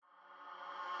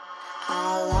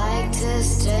I like to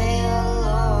stay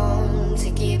alone to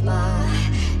keep my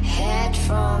head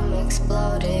from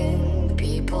exploding.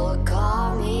 People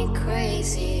call me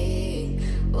crazy.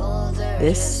 Well, they're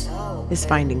This just is hoping.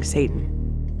 Finding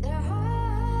Satan.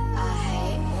 I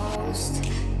hate most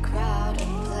crowded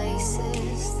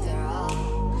places. They're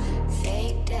all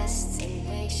fake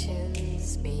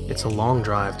destinations. It's a long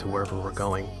drive to wherever we're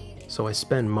going, so I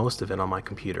spend most of it on my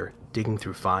computer, digging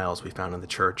through files we found in the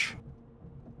church.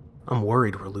 I'm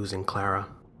worried we're losing Clara,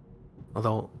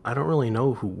 although I don't really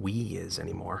know who "we" is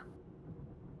anymore.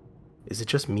 Is it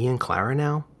just me and Clara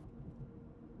now?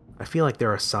 I feel like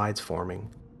there are sides forming,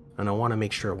 and I want to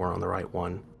make sure we're on the right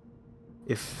one,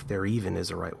 if there even is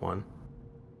a right one.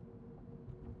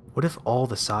 What if all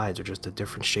the sides are just a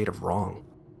different shade of wrong?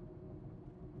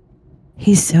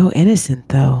 He's so innocent,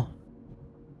 though.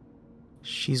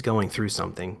 She's going through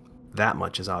something, that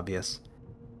much is obvious,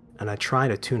 and I try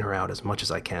to tune her out as much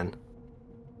as I can.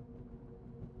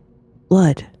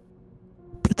 Blood.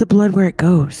 Put the blood where it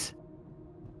goes.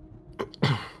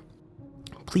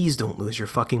 Please don't lose your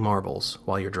fucking marbles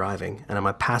while you're driving and I'm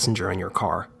a passenger in your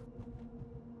car.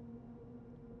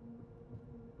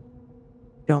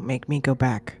 Don't make me go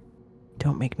back.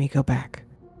 Don't make me go back.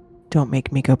 Don't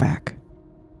make me go back.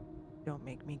 Don't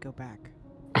make me go back.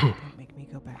 Don't make me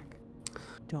go back.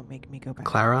 Don't make me go back.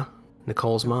 Clara,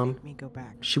 Nicole's Don't mom, make me go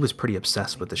back. she was pretty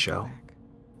obsessed with the show,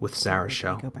 with Sarah's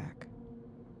show. Go back.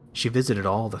 She visited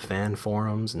all the fan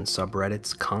forums and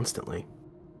subreddits constantly,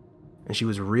 and she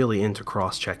was really into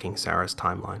cross-checking Sarah's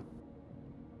timeline.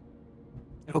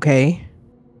 Okay.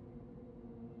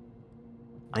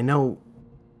 I know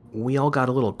we all got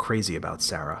a little crazy about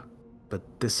Sarah, but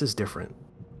this is different.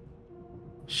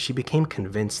 She became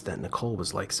convinced that Nicole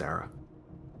was like Sarah.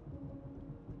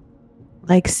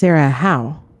 Like Sarah,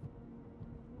 how?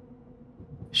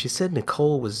 She said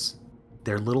Nicole was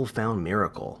their little found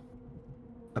miracle.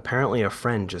 Apparently a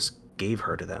friend just gave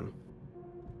her to them.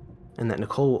 And that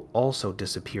Nicole also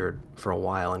disappeared for a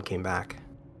while and came back.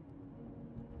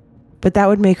 But that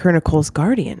would make her Nicole's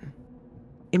guardian.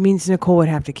 It means Nicole would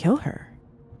have to kill her.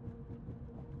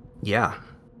 Yeah,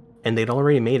 and they'd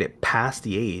already made it past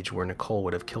the age where Nicole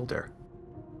would have killed her.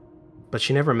 But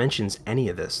she never mentions any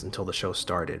of this until the show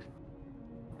started.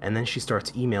 And then she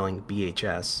starts emailing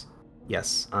BHS.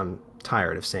 Yes, I'm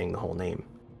tired of saying the whole name.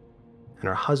 And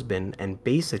her husband, and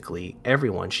basically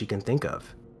everyone she can think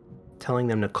of, telling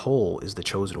them Nicole is the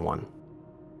chosen one.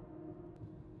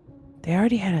 They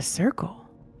already had a circle.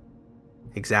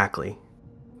 Exactly.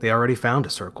 They already found a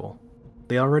circle.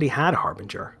 They already had a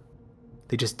harbinger.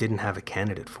 They just didn't have a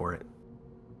candidate for it.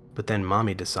 But then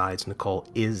Mommy decides Nicole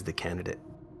is the candidate.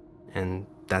 And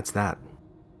that's that.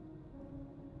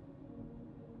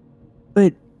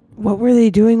 But what were they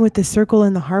doing with the circle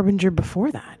and the harbinger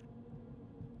before that?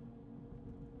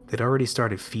 They'd already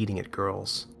started feeding it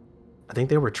girls. I think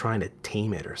they were trying to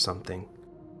tame it or something.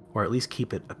 Or at least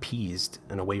keep it appeased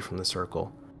and away from the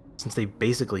circle, since they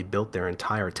basically built their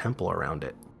entire temple around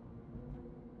it.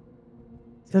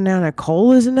 So now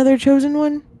Nicole is another chosen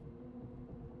one?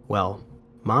 Well,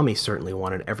 Mommy certainly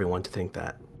wanted everyone to think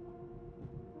that.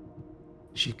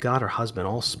 She got her husband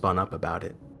all spun up about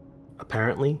it.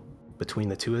 Apparently, between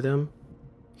the two of them,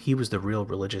 he was the real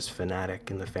religious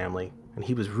fanatic in the family, and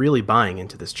he was really buying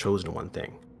into this chosen one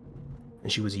thing.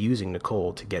 And she was using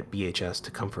Nicole to get BHS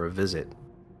to come for a visit.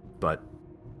 But...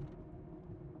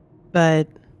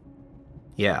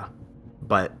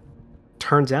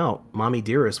 turns out Mommy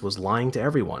Dearest was lying to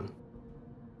everyone.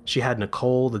 She had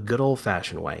Nicole the good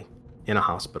old-fashioned way, in a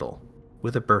hospital,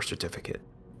 with a birth certificate,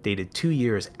 dated 2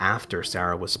 years after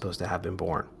Sarah was supposed to have been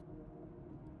born.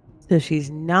 So she's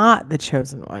not the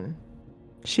chosen one.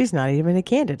 She's not even a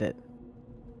candidate.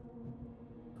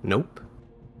 Nope.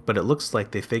 But it looks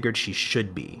like they figured she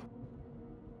should be.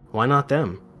 Why not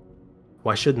them?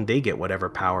 Why shouldn't they get whatever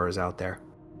power is out there?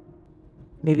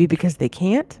 Maybe because they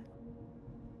can't?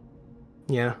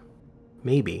 Yeah,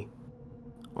 maybe.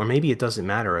 Or maybe it doesn't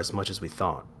matter as much as we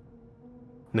thought.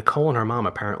 Nicole and her mom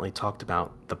apparently talked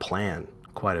about the plan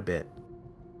quite a bit.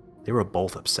 They were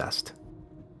both obsessed.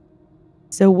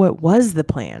 So what was the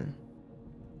plan?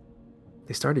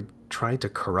 They started trying to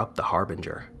corrupt the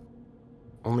Harbinger,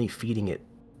 only feeding it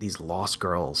these lost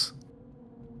girls.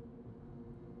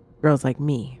 Girls like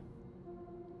me.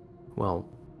 Well,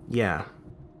 yeah,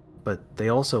 but they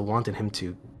also wanted him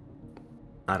to,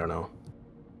 I don't know,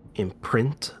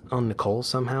 imprint on Nicole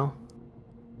somehow.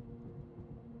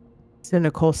 So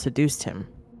Nicole seduced him.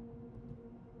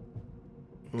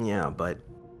 Yeah, but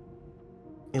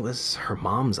it was her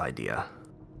mom's idea.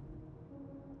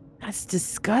 That's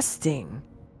disgusting.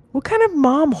 What kind of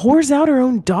mom whores out her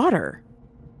own daughter?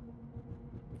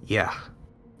 Yeah,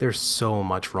 there's so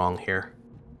much wrong here.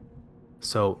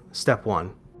 So, step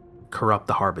 1, corrupt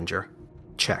the Harbinger.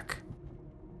 Check.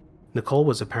 Nicole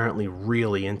was apparently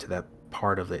really into that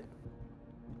part of it.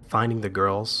 Finding the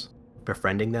girls,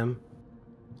 befriending them,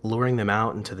 luring them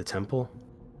out into the temple,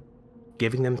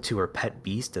 giving them to her pet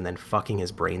beast and then fucking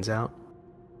his brains out.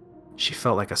 She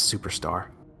felt like a superstar.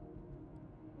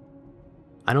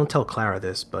 I don't tell Clara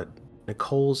this, but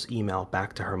Nicole's email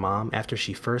back to her mom after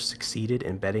she first succeeded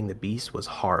in bedding the beast was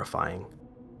horrifying,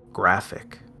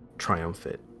 graphic,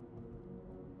 triumphant.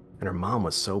 And her mom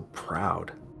was so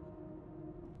proud.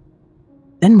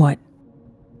 Then what?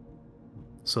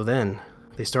 So then,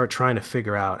 they start trying to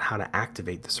figure out how to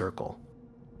activate the circle.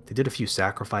 They did a few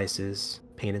sacrifices,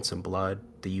 painted some blood,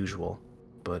 the usual,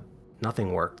 but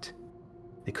nothing worked.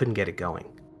 They couldn't get it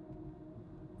going.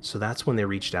 So that's when they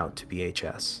reached out to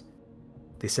BHS.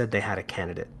 They said they had a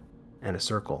candidate, and a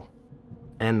circle,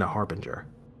 and a Harbinger.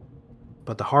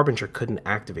 But the Harbinger couldn't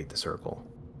activate the circle,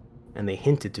 and they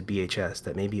hinted to BHS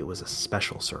that maybe it was a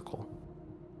special circle.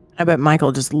 I bet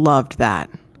Michael just loved that.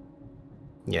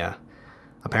 Yeah,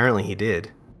 apparently he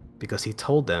did, because he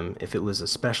told them if it was a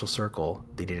special circle,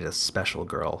 they needed a special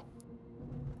girl.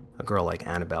 A girl like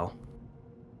Annabelle.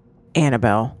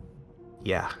 Annabelle.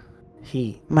 Yeah,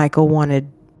 Michael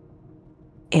wanted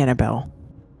Annabelle.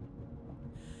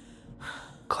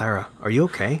 Clara, are you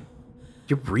okay?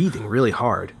 You're breathing really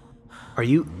hard. Are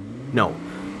you... No,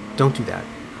 don't do that.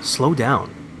 Slow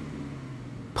down.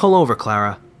 Pull over,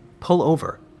 Clara. Pull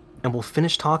over. And we'll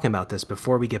finish talking about this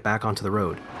before we get back onto the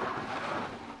road.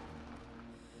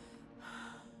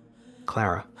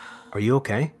 Clara, are you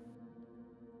okay?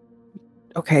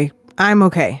 Okay, I'm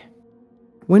okay.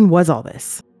 When was all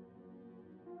this?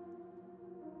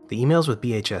 The emails with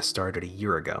BHS started a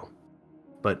year ago,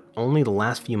 but only the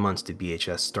last few months did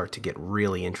BHS start to get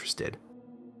really interested.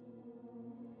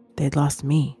 They'd lost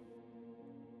me.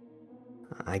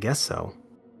 I guess so.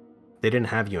 They didn't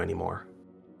have you anymore.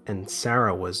 And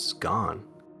Sarah was gone.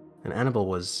 And Annabelle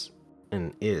was,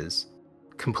 and is,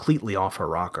 completely off her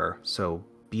rocker, so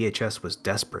BHS was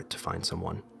desperate to find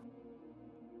someone.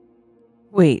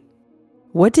 Wait,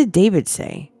 what did David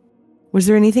say? Was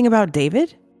there anything about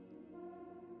David?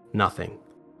 Nothing.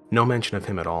 No mention of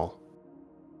him at all.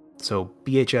 So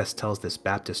BHS tells this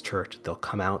Baptist church they'll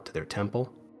come out to their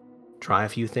temple, try a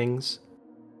few things,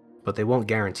 but they won't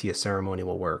guarantee a ceremony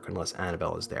will work unless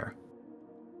Annabelle is there.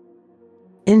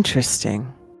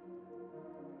 Interesting.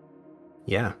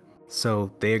 Yeah,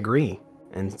 so they agree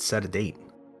and set a date.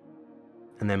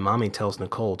 And then Mommy tells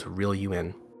Nicole to reel you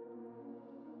in.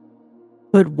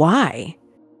 But why?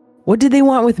 What did they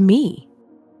want with me?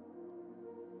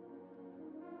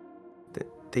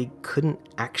 They couldn't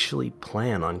actually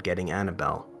plan on getting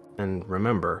Annabelle. And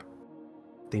remember,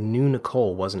 they knew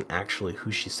Nicole wasn't actually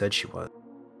who she said she was.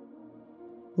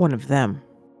 One of them.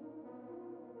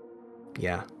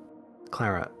 Yeah.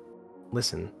 Clara,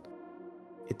 listen.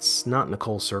 It's not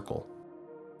Nicole's circle.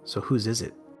 So whose is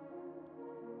it?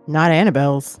 Not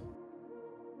Annabelle's.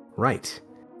 Right.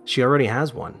 She already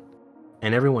has one.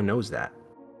 And everyone knows that.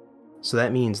 So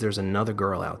that means there's another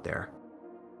girl out there.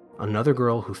 Another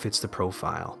girl who fits the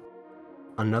profile.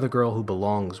 Another girl who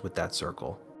belongs with that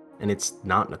circle. And it's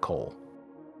not Nicole.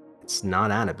 It's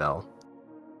not Annabelle.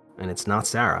 And it's not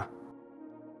Sarah.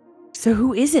 So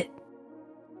who is it?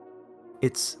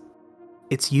 It's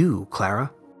you,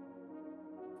 Clara.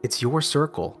 It's your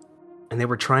circle, and they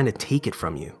were trying to take it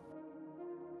from you.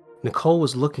 Nicole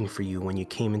was looking for you when you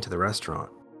came into the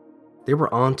restaurant. They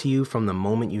were onto you from the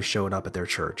moment you showed up at their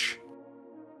church.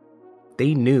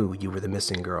 They knew you were the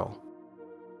missing girl.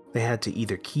 They had to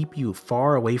either keep you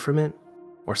far away from it,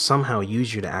 or somehow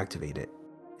use you to activate it,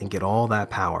 and get all that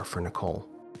power for Nicole.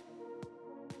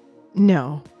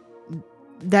 No,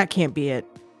 that can't be it.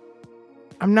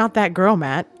 I'm not that girl,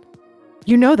 Matt.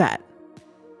 You know that.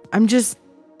 I'm just...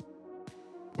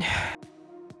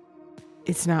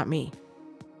 It's not me.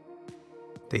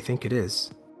 They think it is,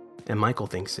 and Michael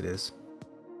thinks it is.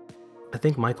 I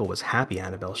think Michael was happy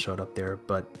Annabelle showed up there,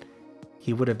 but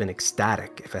he would have been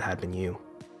ecstatic if it had been you.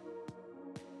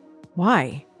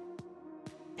 Why?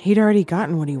 He'd already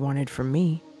gotten what he wanted from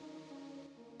me.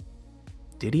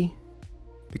 Did he?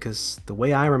 Because the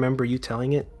way I remember you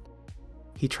telling it,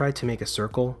 he tried to make a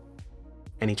circle,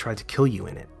 and he tried to kill you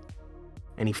in it,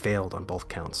 and he failed on both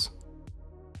counts.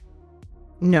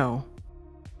 No.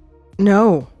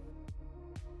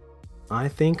 I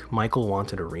think Michael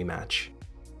wanted a rematch.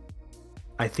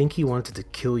 I think he wanted to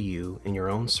kill you in your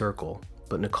own circle,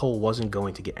 but Nicole wasn't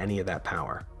going to get any of that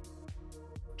power.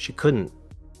 She couldn't,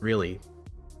 really,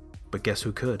 but guess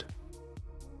who could?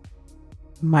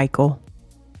 Michael.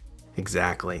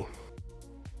 Exactly.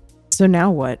 So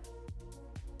now what?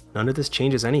 None of this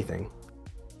changes anything.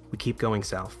 We keep going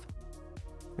south.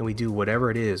 And we do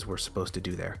whatever it is we're supposed to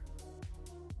do there.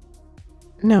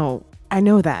 No, I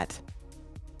know that.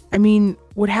 I mean,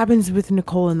 what happens with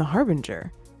Nicole and the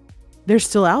Harbinger? They're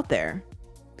still out there,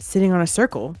 sitting on a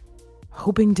circle,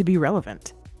 hoping to be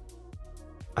relevant.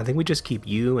 I think we just keep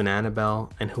you and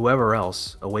Annabelle and whoever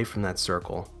else away from that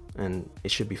circle, and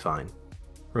it should be fine.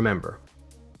 Remember,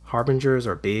 Harbingers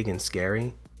are big and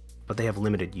scary, but they have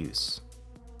limited use.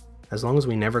 As long as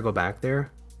we never go back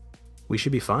there, we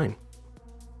should be fine.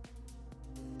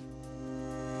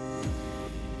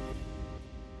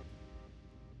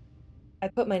 I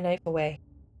put my knife away.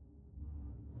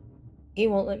 He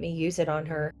won't let me use it on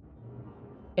her,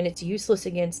 and it's useless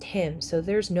against him, so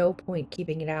there's no point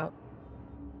keeping it out.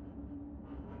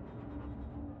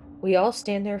 We all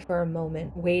stand there for a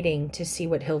moment, waiting to see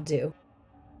what he'll do.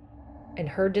 And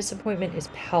her disappointment is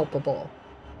palpable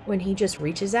when he just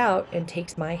reaches out and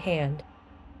takes my hand,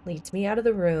 leads me out of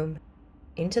the room,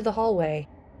 into the hallway,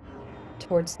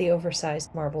 towards the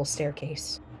oversized marble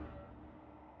staircase.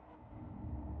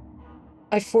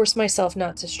 I force myself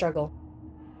not to struggle.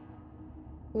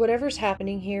 Whatever's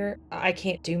happening here, I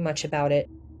can't do much about it.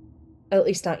 At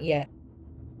least not yet.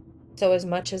 So as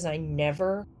much as I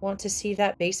never want to see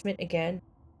that basement again,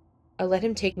 I let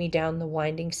him take me down the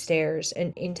winding stairs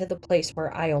and into the place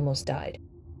where I almost died.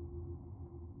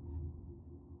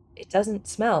 It doesn't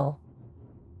smell.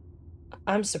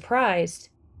 I'm surprised.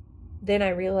 Then I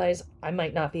realize I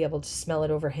might not be able to smell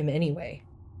it over him anyway.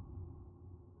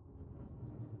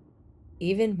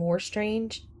 Even more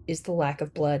strange is the lack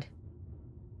of blood.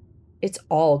 It's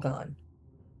all gone.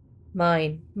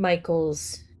 Mine,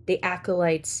 Michael's, the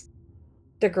acolytes,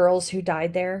 the girls who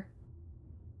died there.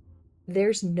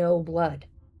 There's no blood.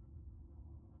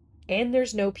 And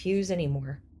there's no pews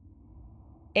anymore.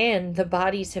 And the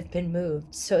bodies have been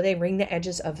moved, so they ring the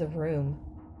edges of the room,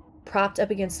 propped up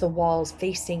against the walls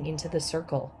facing into the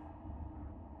circle,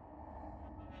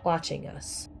 watching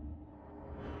us.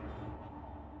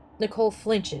 Nicole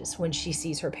flinches when she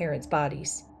sees her parents'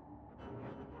 bodies,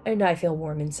 and I feel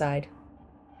warm inside.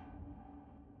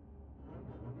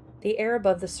 The air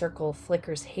above the circle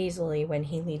flickers hazily when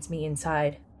he leads me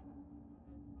inside.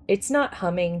 It's not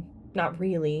humming, not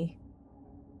really,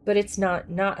 but it's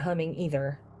not humming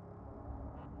either.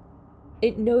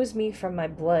 It knows me from my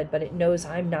blood, but it knows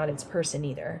I'm not its person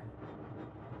either.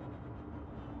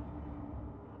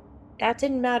 That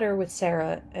didn't matter with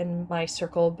Sarah and my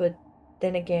circle, but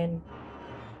then again,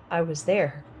 I was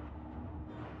there.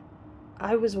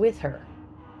 I was with her.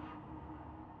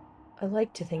 I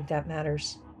like to think that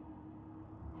matters.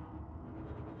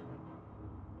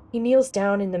 He kneels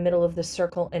down in the middle of the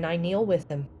circle, and I kneel with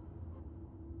him.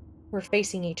 We're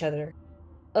facing each other,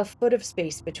 a foot of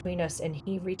space between us, and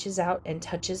he reaches out and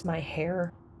touches my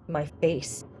hair, my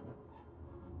face.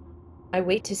 I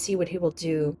wait to see what he will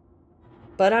do,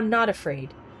 but I'm not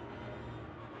afraid.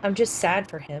 I'm just sad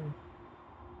for him,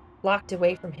 locked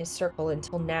away from his circle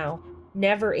until now,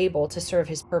 never able to serve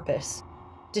his purpose,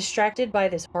 distracted by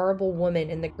this horrible woman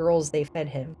and the girls they fed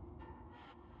him.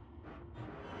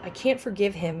 I can't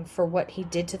forgive him for what he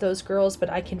did to those girls,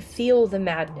 but I can feel the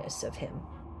madness of him.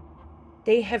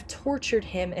 They have tortured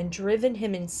him and driven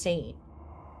him insane.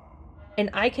 And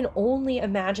I can only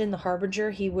imagine the harbinger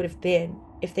he would have been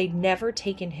if they'd never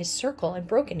taken his circle and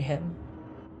broken him.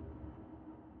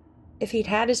 If he'd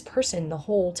had his person the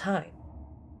whole time.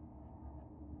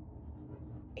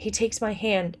 He takes my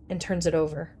hand and turns it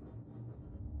over.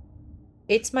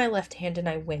 It's my left hand and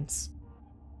I wince,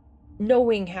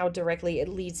 knowing how directly it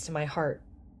leads to my heart.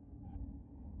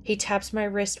 He taps my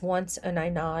wrist once and I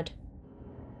nod.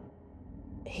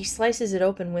 He slices it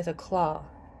open with a claw,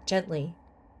 gently,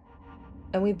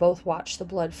 and we both watch the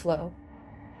blood flow.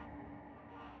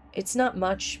 It's not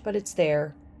much, but it's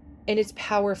there, and it's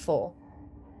powerful.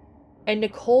 And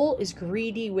Nicole is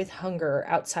greedy with hunger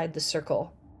outside the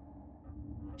circle.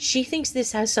 She thinks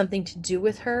this has something to do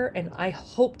with her, and I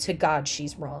hope to God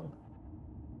she's wrong.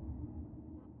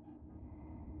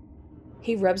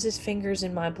 He rubs his fingers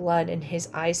in my blood and his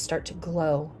eyes start to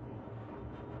glow.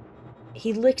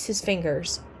 He licks his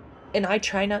fingers, and I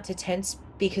try not to tense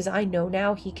because I know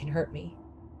now he can hurt me.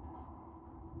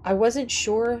 I wasn't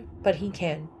sure, but he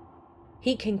can.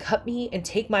 He can cut me and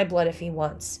take my blood if he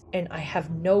wants, and I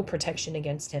have no protection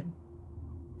against him.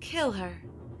 Kill her.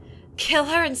 Kill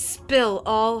her and spill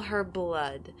all her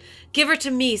blood. Give her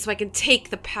to me so I can take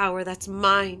the power that's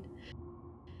mine.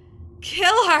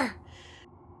 Kill her!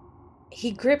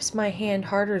 He grips my hand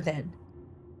harder then.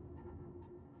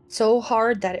 So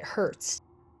hard that it hurts.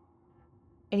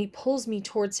 and he pulls me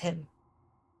towards him.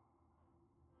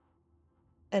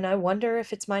 And I wonder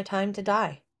if it's my time to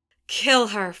die. Kill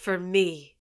her for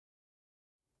me.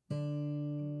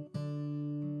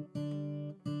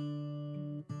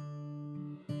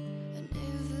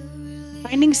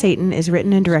 Finding Satan is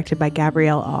written and directed by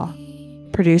Gabrielle Awe,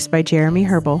 produced by Jeremy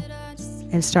Herbal,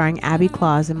 and starring Abby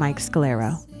Claus and Mike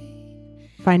Scalero.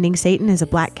 Finding Satan is a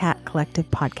Black Cat Collective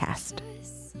podcast.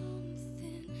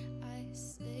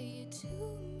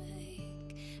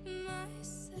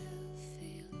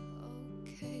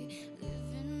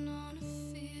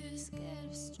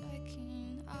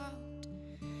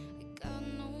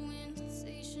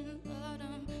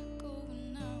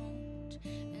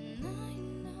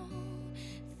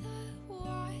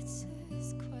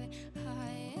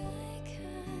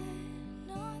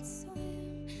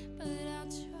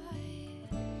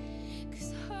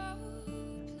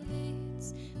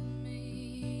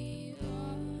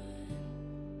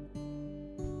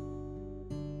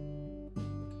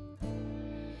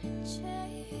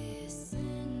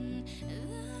 Chasing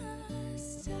the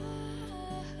stars,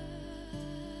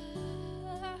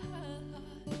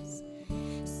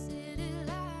 city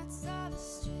lights of the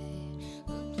street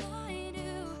will blind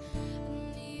you. I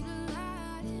need a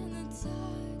light in the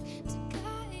dark to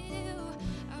guide you.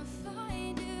 I'll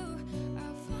find you,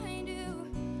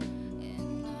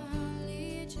 and I'll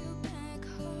lead you back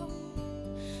home,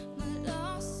 my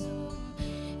lost soul.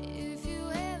 If you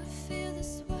ever feel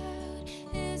this world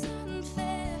is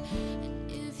unfair,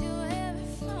 and if you're ever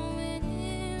flowing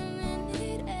in and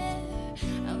need air,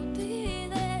 I'll be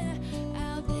there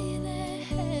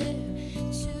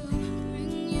to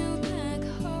bring you back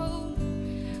home,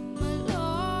 my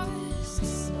lost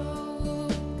soul.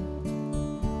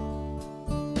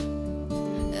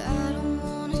 I don't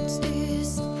wanna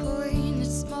disappoint that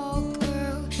small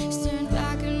girl staring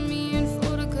back at me in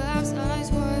photographs,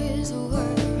 eyes wide as a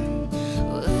worm.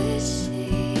 Would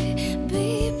she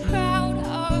be proud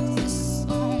of this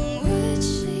song? Would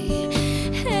she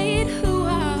hate who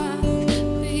I've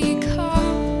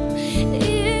become?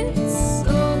 It's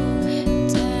so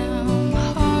damn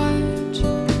hard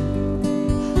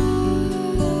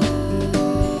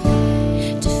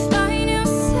to find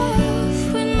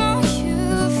yourself when all you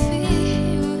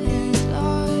feel is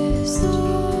lost.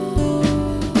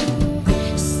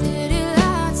 City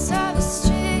lights of the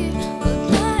street will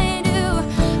blind you. I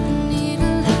need a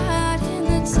light in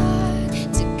the dark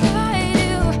to guide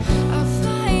you.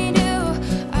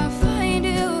 I'll find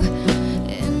you,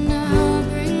 and I'll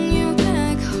bring you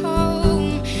back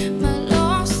home, my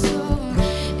lost soul.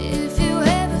 If you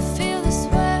ever feel this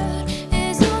world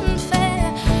is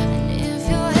unfair, and if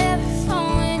you're ever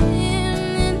flowing in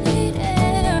and need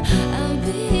air, I'll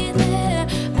be there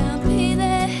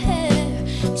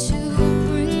to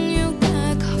bring you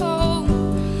back home,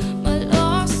 my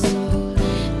lost soul.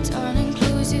 Darling,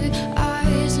 close your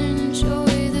eyes and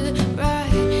enjoy the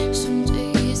ride. Some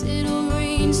days it'll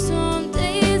rain, some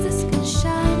days it's gonna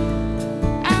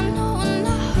shine. I know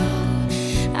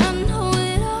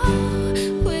it all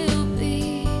will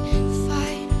be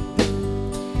fine.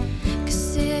 'Cause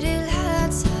city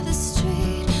lights of the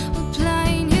street will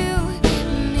blind you.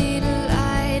 Need a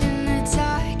light in the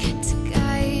dark to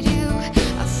guide you.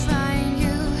 I'll find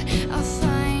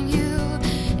you,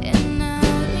 and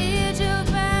I'll lead you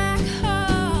back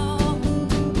home.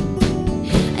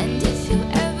 And if you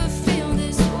ever feel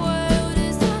this world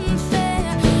is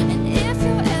unfair, and if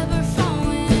you're ever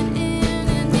flowing in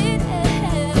and need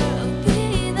air,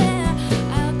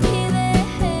 I'll be there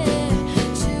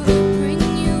to bring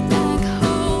you back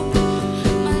home,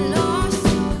 my lost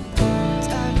soul.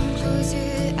 Darling, close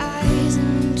your eyes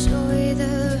and enjoy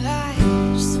the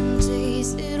ride. Some days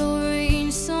it'll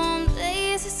rain, some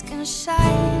days it's gonna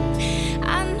shine. I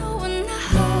know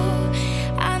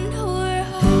we're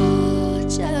all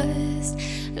just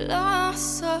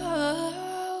lost souls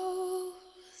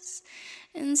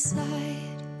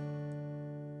inside.